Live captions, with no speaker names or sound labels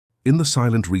In the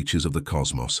silent reaches of the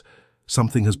cosmos,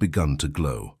 something has begun to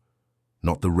glow.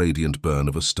 Not the radiant burn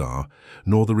of a star,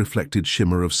 nor the reflected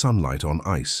shimmer of sunlight on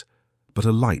ice, but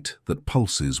a light that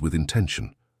pulses with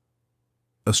intention.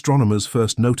 Astronomers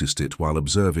first noticed it while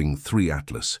observing 3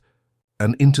 Atlas,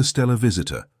 an interstellar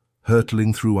visitor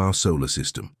hurtling through our solar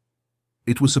system.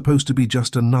 It was supposed to be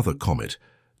just another comet,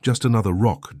 just another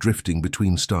rock drifting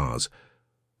between stars.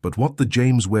 But what the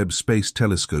James Webb Space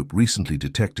Telescope recently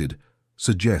detected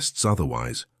suggests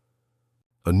otherwise.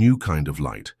 A new kind of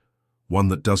light, one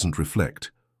that doesn't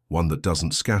reflect, one that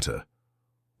doesn't scatter,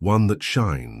 one that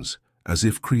shines, as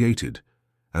if created,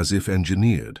 as if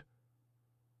engineered.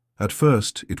 At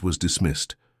first, it was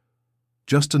dismissed.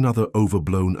 Just another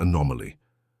overblown anomaly.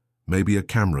 Maybe a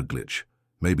camera glitch,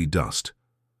 maybe dust.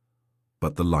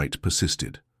 But the light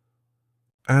persisted.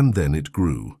 And then it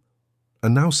grew.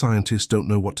 And now scientists don't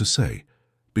know what to say,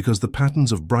 because the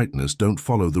patterns of brightness don't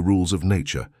follow the rules of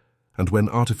nature, and when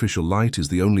artificial light is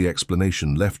the only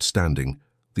explanation left standing,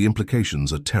 the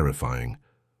implications are terrifying.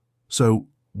 So,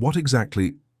 what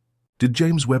exactly did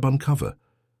James Webb uncover?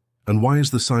 And why is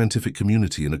the scientific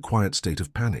community in a quiet state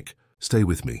of panic? Stay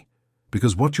with me,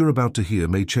 because what you're about to hear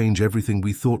may change everything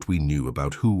we thought we knew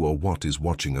about who or what is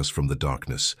watching us from the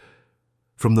darkness.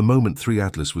 From the moment 3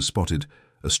 Atlas was spotted,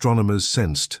 astronomers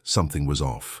sensed something was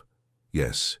off.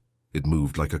 Yes, it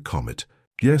moved like a comet.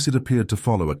 Yes, it appeared to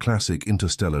follow a classic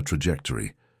interstellar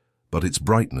trajectory. But its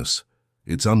brightness,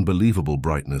 its unbelievable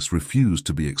brightness, refused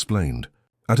to be explained.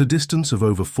 At a distance of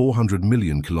over 400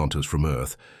 million kilometers from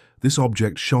Earth, this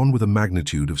object shone with a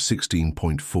magnitude of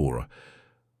 16.4.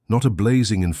 Not a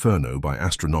blazing inferno by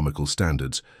astronomical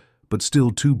standards, but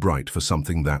still too bright for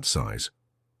something that size.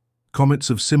 Comets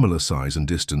of similar size and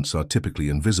distance are typically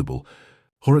invisible,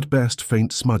 or at best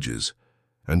faint smudges,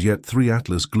 and yet 3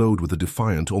 Atlas glowed with a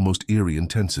defiant, almost eerie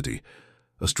intensity.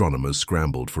 Astronomers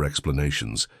scrambled for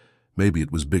explanations. Maybe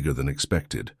it was bigger than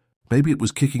expected. Maybe it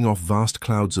was kicking off vast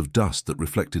clouds of dust that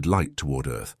reflected light toward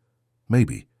Earth.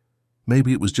 Maybe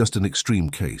it was just an extreme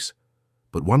case.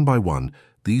 But one by one,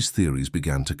 these theories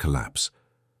began to collapse.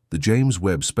 The James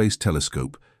Webb Space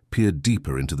Telescope peered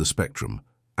deeper into the spectrum,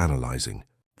 analyzing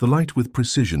the light with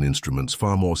precision instruments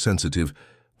far more sensitive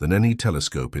than any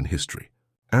telescope in history.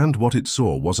 And what it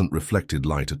saw wasn't reflected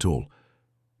light at all.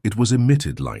 It was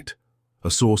emitted light, a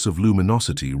source of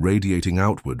luminosity radiating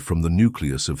outward from the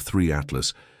nucleus of 3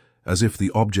 Atlas, as if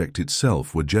the object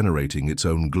itself were generating its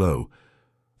own glow.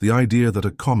 The idea that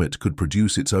a comet could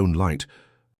produce its own light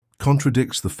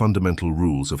contradicts the fundamental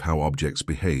rules of how objects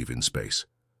behave in space.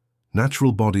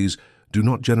 Natural bodies do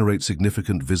not generate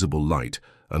significant visible light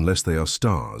unless they are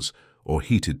stars or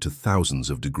heated to thousands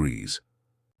of degrees.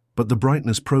 But the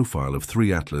brightness profile of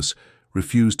 3 Atlas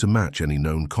refused to match any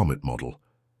known comet model.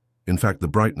 In fact, the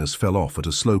brightness fell off at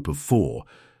a slope of 4,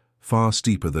 far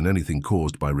steeper than anything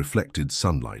caused by reflected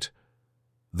sunlight.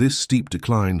 This steep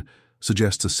decline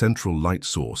suggests a central light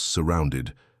source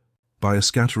surrounded by a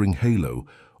scattering halo,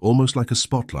 almost like a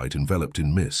spotlight enveloped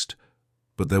in mist.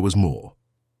 But there was more.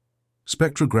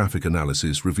 Spectrographic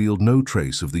analysis revealed no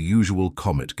trace of the usual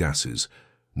comet gases.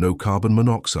 No carbon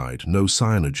monoxide, no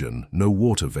cyanogen, no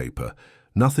water vapor,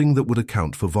 nothing that would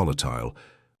account for volatile,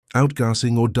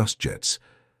 outgassing or dust jets.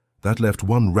 That left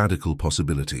one radical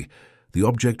possibility. The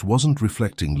object wasn't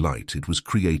reflecting light, it was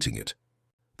creating it.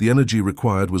 The energy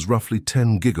required was roughly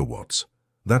 10 gigawatts.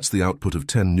 That's the output of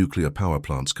 10 nuclear power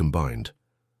plants combined.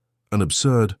 An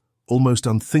absurd, almost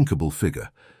unthinkable figure,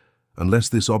 unless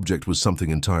this object was something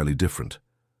entirely different,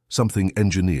 something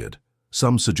engineered.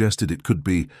 Some suggested it could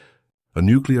be a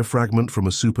nuclear fragment from a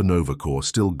supernova core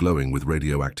still glowing with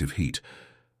radioactive heat.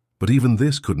 But even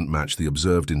this couldn't match the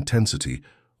observed intensity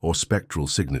or spectral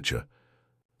signature.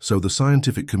 So the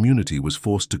scientific community was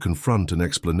forced to confront an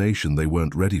explanation they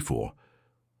weren't ready for.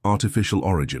 Artificial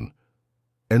origin.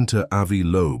 Enter Avi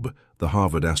Loeb, the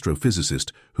Harvard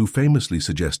astrophysicist, who famously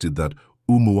suggested that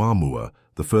Oumuamua,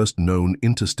 the first known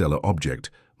interstellar object,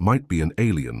 might be an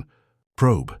alien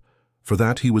probe. For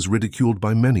that, he was ridiculed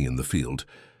by many in the field.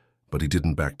 But he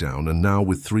didn't back down, and now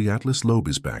with 3 Atlas, Loeb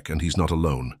is back, and he's not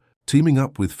alone. Teaming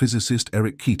up with physicist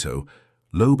Eric Quito,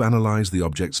 Loeb analyzed the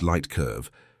object's light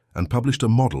curve and published a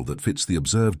model that fits the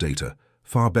observed data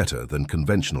far better than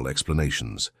conventional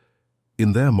explanations.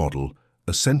 In their model,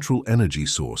 a central energy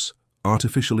source,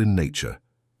 artificial in nature,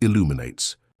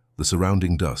 illuminates the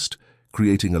surrounding dust,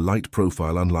 creating a light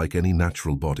profile unlike any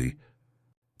natural body.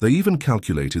 They even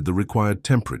calculated the required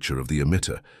temperature of the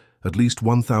emitter, at least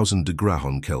 1000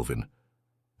 degrees Kelvin.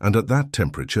 And at that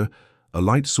temperature, a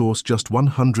light source just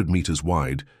 100 meters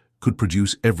wide could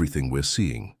produce everything we're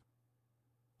seeing.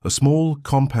 A small,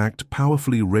 compact,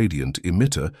 powerfully radiant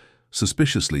emitter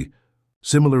suspiciously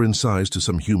similar in size to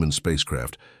some human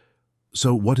spacecraft.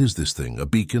 So what is this thing? A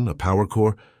beacon, a power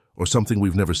core, or something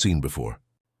we've never seen before?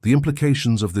 The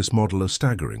implications of this model are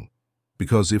staggering,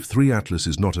 because if 3 Atlas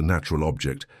is not a natural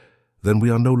object, then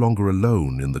we are no longer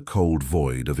alone in the cold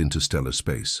void of interstellar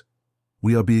space.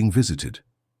 We are being visited.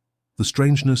 The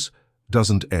strangeness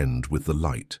doesn't end with the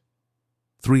light.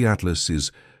 3 Atlas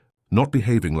is not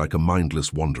behaving like a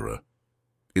mindless wanderer.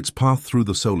 Its path through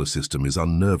the solar system is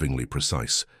unnervingly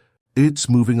precise. It's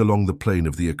moving along the plane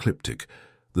of the ecliptic,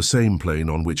 the same plane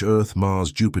on which Earth,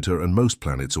 Mars, Jupiter, and most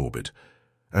planets orbit,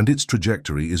 and its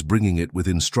trajectory is bringing it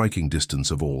within striking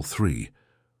distance of all 3.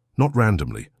 Not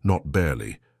randomly, not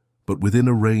barely, but within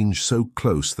a range so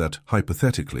close that,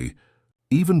 hypothetically,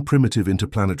 even primitive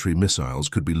interplanetary missiles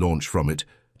could be launched from it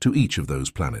to each of those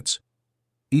planets.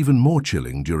 Even more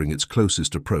chilling, during its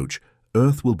closest approach,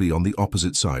 Earth will be on the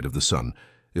opposite side of the Sun,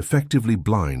 effectively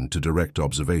blind to direct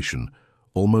observation,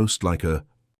 almost like a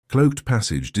cloaked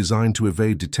passage designed to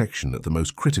evade detection at the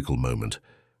most critical moment.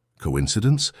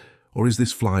 Coincidence? Or is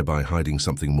this flyby hiding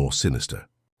something more sinister?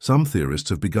 Some theorists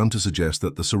have begun to suggest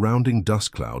that the surrounding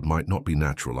dust cloud might not be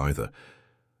natural either,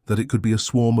 that it could be a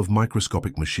swarm of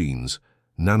microscopic machines,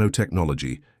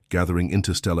 nanotechnology, gathering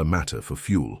interstellar matter for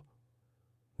fuel.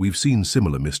 We've seen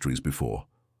similar mysteries before.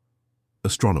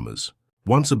 Astronomers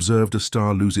once observed a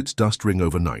star lose its dust ring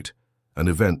overnight, an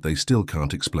event they still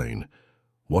can't explain.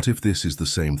 What if this is the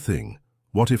same thing?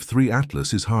 What if 3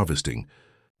 Atlas is harvesting?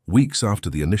 Weeks after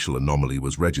the initial anomaly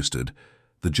was registered,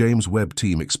 the James Webb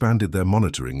team expanded their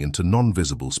monitoring into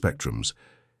non-visible spectrums,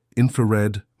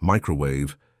 infrared,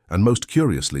 microwave, and most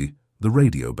curiously, the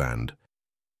radio band.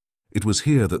 It was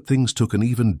here that things took an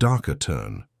even darker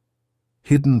turn.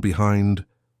 Hidden behind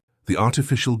the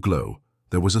artificial glow,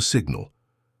 there was a signal.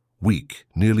 Weak,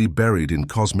 nearly buried in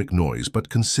cosmic noise, but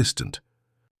consistent.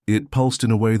 It pulsed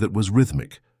in a way that was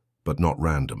rhythmic, but not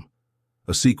random.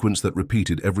 A sequence that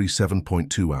repeated every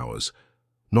 7.2 hours.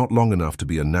 Not long enough to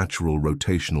be a natural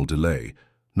rotational delay,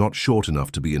 not short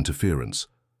enough to be interference.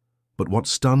 But what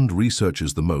stunned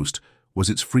researchers the most was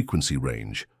its frequency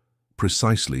range.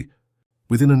 Precisely,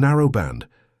 within a narrow band,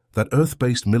 that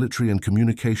Earth-based military and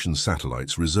communications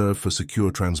satellites reserve for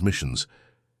secure transmissions.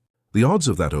 The odds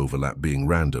of that overlap being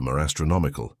random are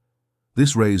astronomical.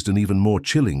 This raised an even more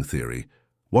chilling theory.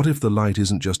 What if the light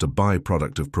isn't just a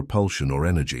byproduct of propulsion or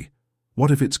energy?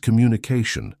 What if it's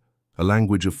communication, a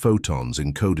language of photons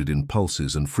encoded in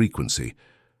pulses and frequency,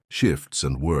 shifts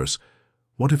and worse?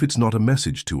 What if it's not a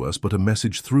message to us but a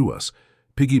message through us,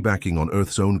 piggybacking on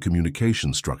Earth's own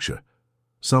communication structure?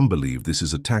 Some believe this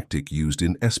is a tactic used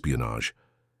in espionage.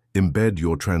 Embed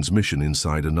your transmission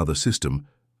inside another system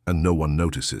and no one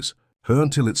notices.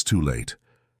 Until it's too late.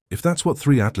 If that's what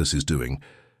 3 Atlas is doing,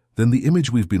 then the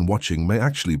image we've been watching may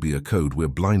actually be a code we're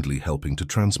blindly helping to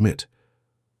transmit.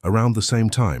 Around the same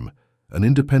time, an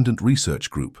independent research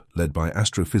group led by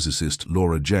astrophysicist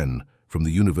Laura Jen from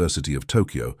the University of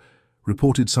Tokyo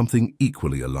reported something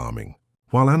equally alarming.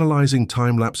 While analyzing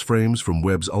time-lapse frames from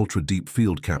Webb's ultra-deep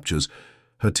field captures,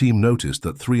 her team noticed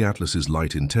that 3 Atlas's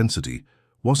light intensity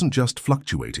wasn't just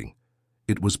fluctuating,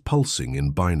 it was pulsing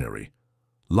in binary.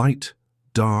 Light,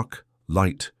 dark,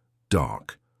 light,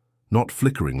 dark. Not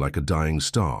flickering like a dying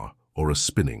star or a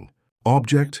spinning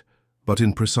object, but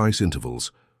in precise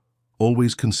intervals,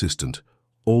 always consistent,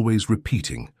 always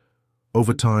repeating.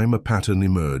 Over time, a pattern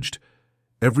emerged.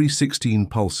 Every 16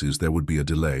 pulses there would be a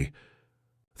delay,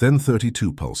 then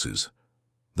 32 pulses,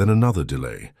 then another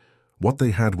delay. What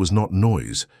they had was not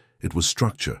noise, it was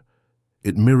structure.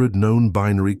 It mirrored known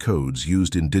binary codes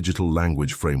used in digital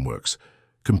language frameworks.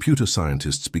 Computer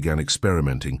scientists began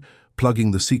experimenting,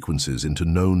 plugging the sequences into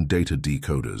known data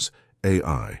decoders,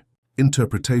 AI,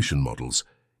 interpretation models,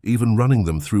 even running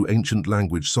them through ancient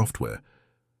language software.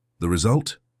 The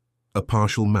result? A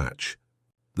partial match.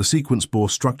 The sequence bore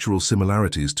structural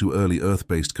similarities to early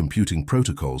Earth-based computing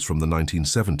protocols from the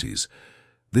 1970s.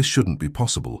 This shouldn't be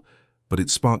possible, but it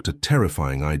sparked a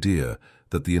terrifying idea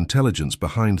that the intelligence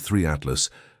behind 3 Atlas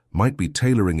might be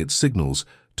tailoring its signals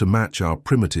to match our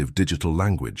primitive digital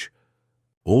language.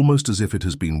 Almost as if it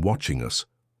has been watching us,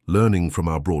 learning from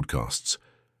our broadcasts,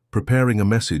 preparing a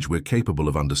message we're capable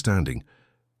of understanding.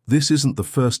 This isn't the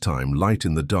first time light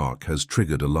in the dark has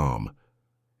triggered alarm.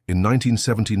 In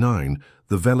 1979,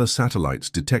 the Vela satellites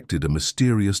detected a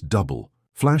mysterious double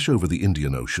flash over the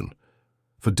Indian Ocean.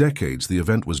 For decades, the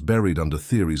event was buried under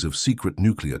theories of secret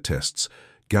nuclear tests,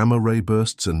 gamma-ray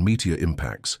bursts and meteor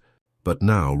impacts. But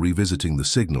now, revisiting the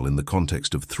signal in the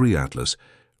context of 3 Atlas,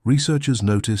 researchers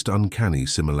noticed uncanny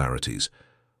similarities.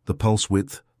 The pulse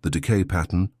width, the decay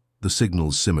pattern, the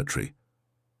signal's symmetry.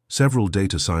 Several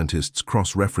data scientists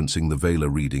cross-referencing the Vela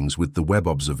readings with the Webb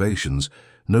observations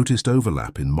noticed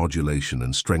overlap in modulation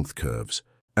and strength curves.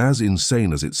 As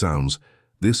insane as it sounds,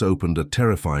 this opened a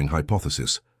terrifying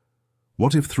hypothesis.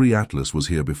 What if 3 Atlas was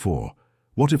here before?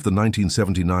 What if the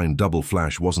 1979 double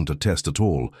flash wasn't a test at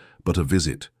all, but a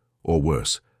visit, or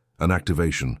worse, an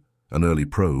activation, an early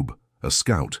probe, a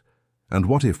scout? And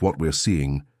what if what we're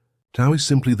seeing now is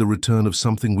simply the return of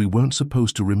something we weren't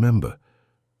supposed to remember?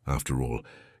 After all,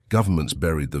 governments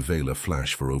buried the Vela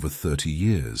flash for over 30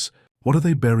 years. What are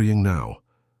they burying now?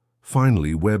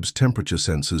 Finally, Webb's temperature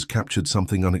sensors captured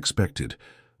something unexpected.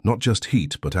 Not just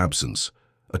heat, but absence.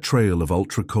 A trail of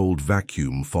ultra-cold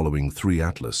vacuum following 3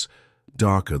 Atlas,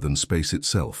 darker than space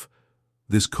itself.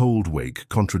 This cold wake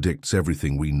contradicts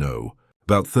everything we know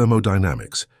about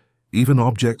thermodynamics. Even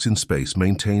objects in space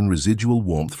maintain residual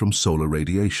warmth from solar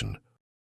radiation.